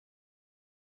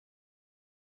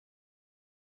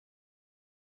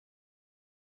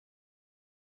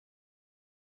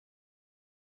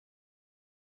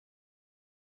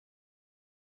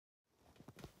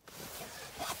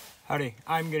Howdy,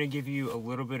 I'm going to give you a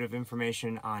little bit of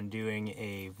information on doing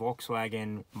a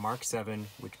Volkswagen MK7,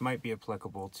 which might be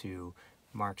applicable to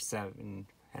Mark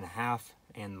 7.5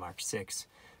 and Mark 6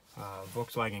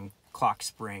 Volkswagen clock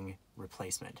spring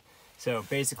replacement. So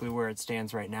basically where it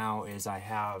stands right now is I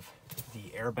have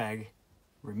the airbag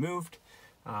removed.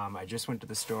 I just went to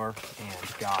the store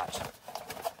and got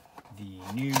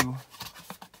the new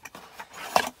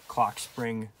clock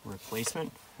spring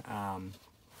replacement.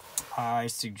 I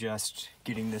suggest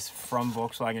getting this from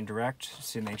Volkswagen Direct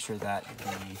to make sure that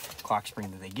the clock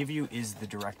spring that they give you is the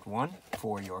direct one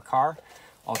for your car.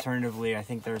 Alternatively, I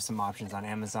think there's some options on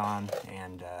Amazon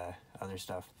and other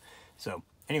stuff. So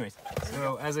anyways,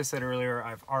 so as I said earlier,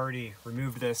 I've already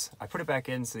removed this. I put it back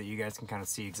in so that you guys can kind of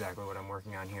see exactly what I'm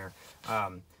working on here.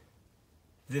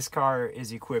 This car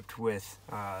is equipped with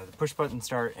the push button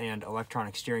start and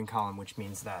electronic steering column, which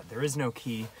means that there is no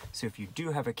key. So if you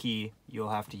do have a key,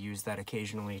 you'll have to use that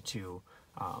occasionally to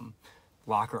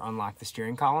lock or unlock the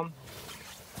steering column.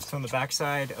 So on the back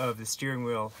side of the steering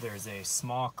wheel, there's a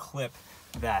small clip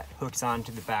that hooks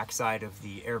onto the back side of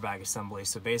the airbag assembly.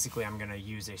 So basically I'm going to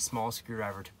use a small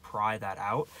screwdriver to pry that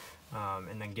out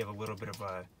and then give a little bit of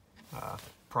a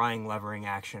prying levering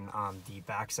action on the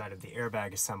back side of the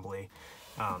airbag assembly.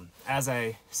 As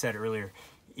I said earlier,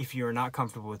 if you're not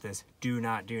comfortable with this, do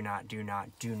not do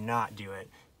it.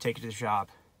 Take it to the shop,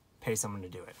 pay someone to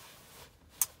do it.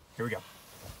 Here we go.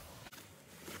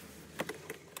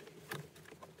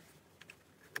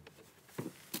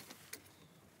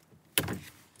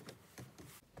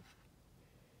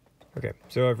 Okay,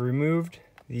 so I've removed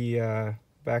the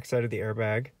backside of the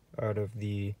airbag out of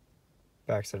the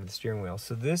backside of the steering wheel.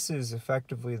 So this is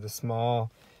effectively the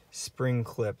small spring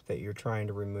clip that you're trying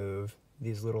to remove.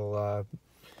 These little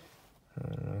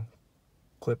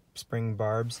clip spring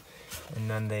barbs, and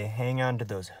then they hang on to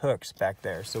those hooks back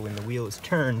there. So when the wheel is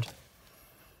turned,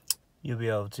 you'll be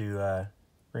able to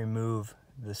remove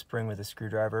the spring with a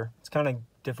screwdriver. It's kind of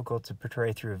difficult to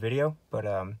portray through a video, but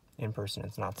in person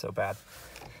it's not so bad.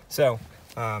 So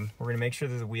we're going to make sure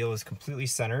that the wheel is completely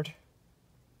centered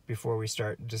before we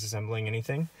start disassembling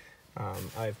anything.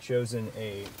 I've chosen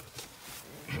a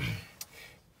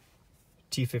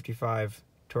T55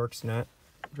 Torx nut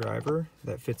driver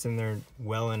that fits in there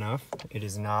well enough. It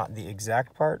is not the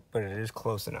exact part, but it is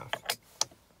close enough.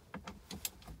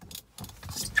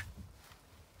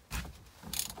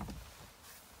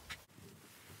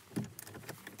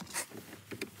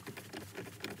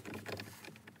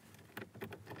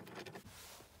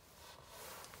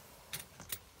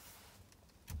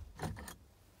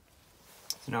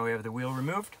 So now we have the wheel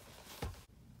removed.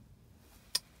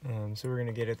 So we're going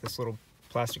to get at this little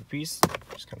plastic piece,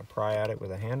 just kind of pry at it with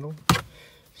a handle,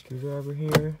 screwdriver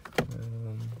here,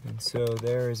 and so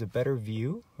there is a better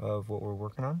view of what we're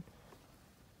working on.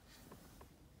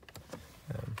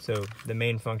 So the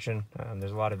main function,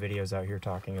 there's a lot of videos out here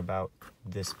talking about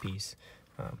this piece,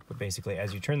 but basically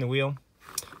as you turn the wheel,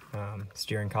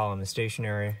 steering column is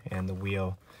stationary and the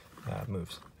wheel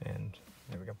moves, and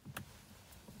there we go.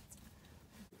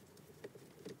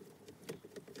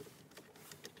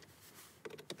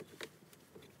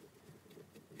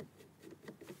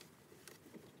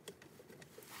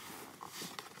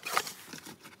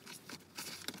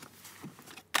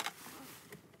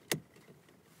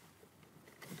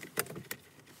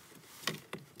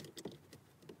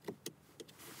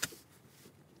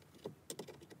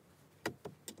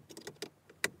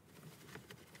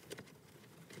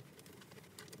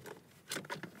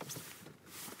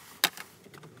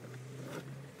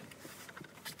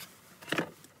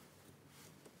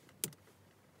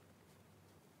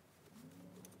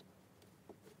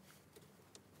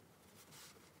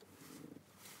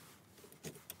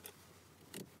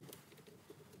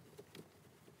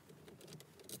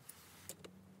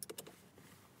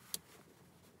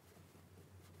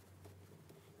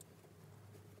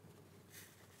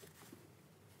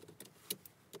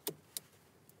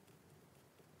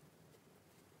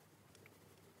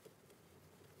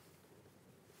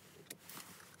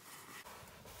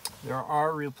 There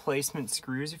are replacement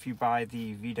screws if you buy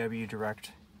the VW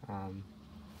Direct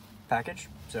package,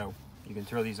 so you can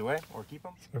throw these away or keep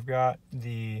them. I've got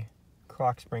the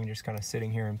clock spring just kind of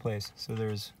sitting here in place. So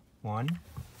there's 1,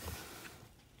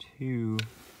 2,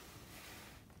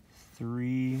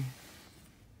 3,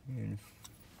 and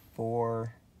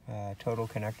 4 total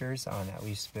connectors on at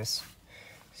least this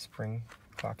spring,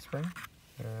 clock spring.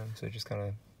 So it just kind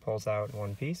of pulls out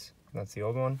one piece. That's the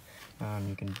old one.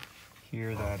 You can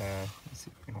hear that, let's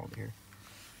see if I can hold it here.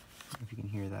 I don't know if you can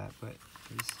hear that, but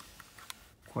there's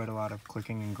quite a lot of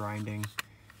clicking and grinding,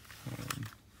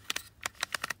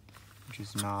 which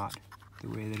is not the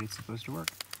way that it's supposed to work.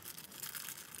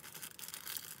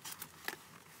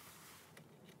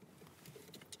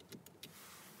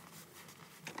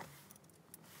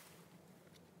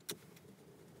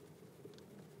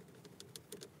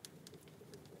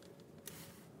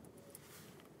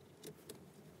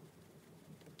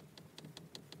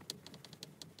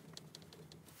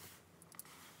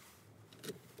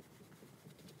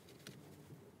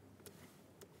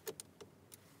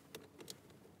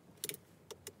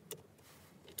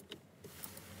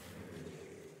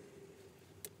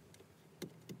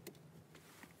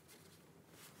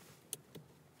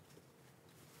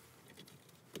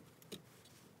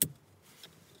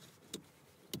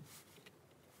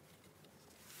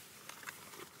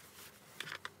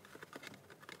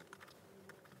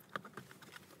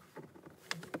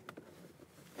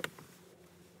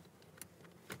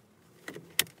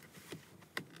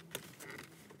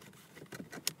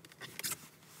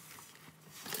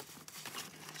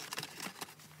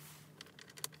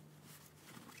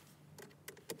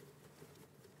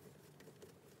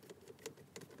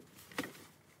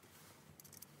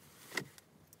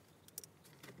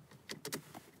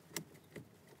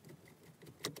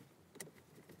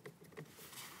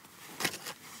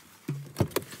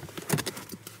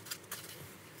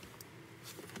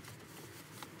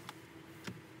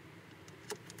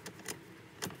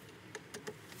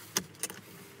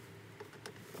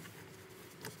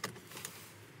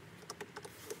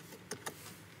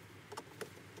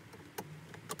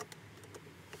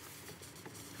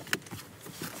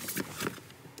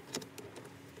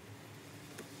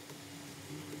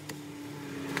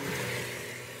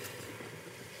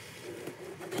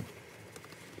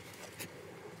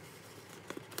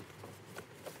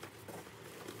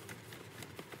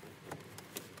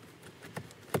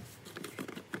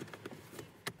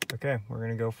 Okay, we're going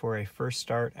to go for a first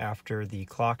start after the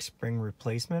clock spring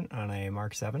replacement on a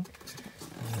Mark 7.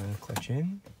 Clutch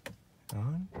in,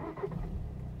 on.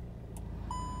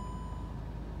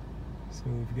 So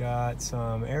we've got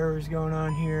some errors going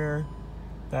on here.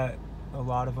 That a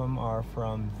lot of them are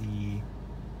from the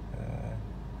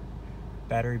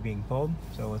battery being pulled.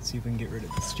 So let's see if we can get rid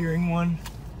of the steering one.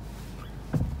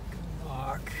 Go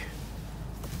lock.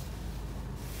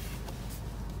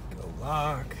 Go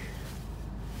lock.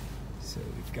 So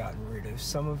we've gotten rid of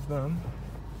some of them.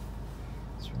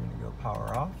 So we're going to go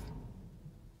power off.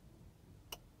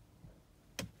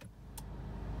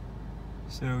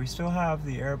 So we still have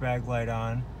the airbag light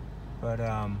on, but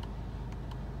the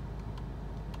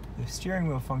steering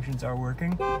wheel functions are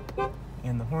working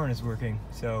and the horn is working.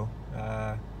 So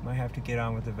might have to get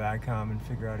on with the VAGCOM and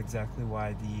figure out exactly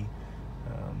why the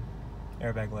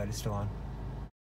airbag light is still on.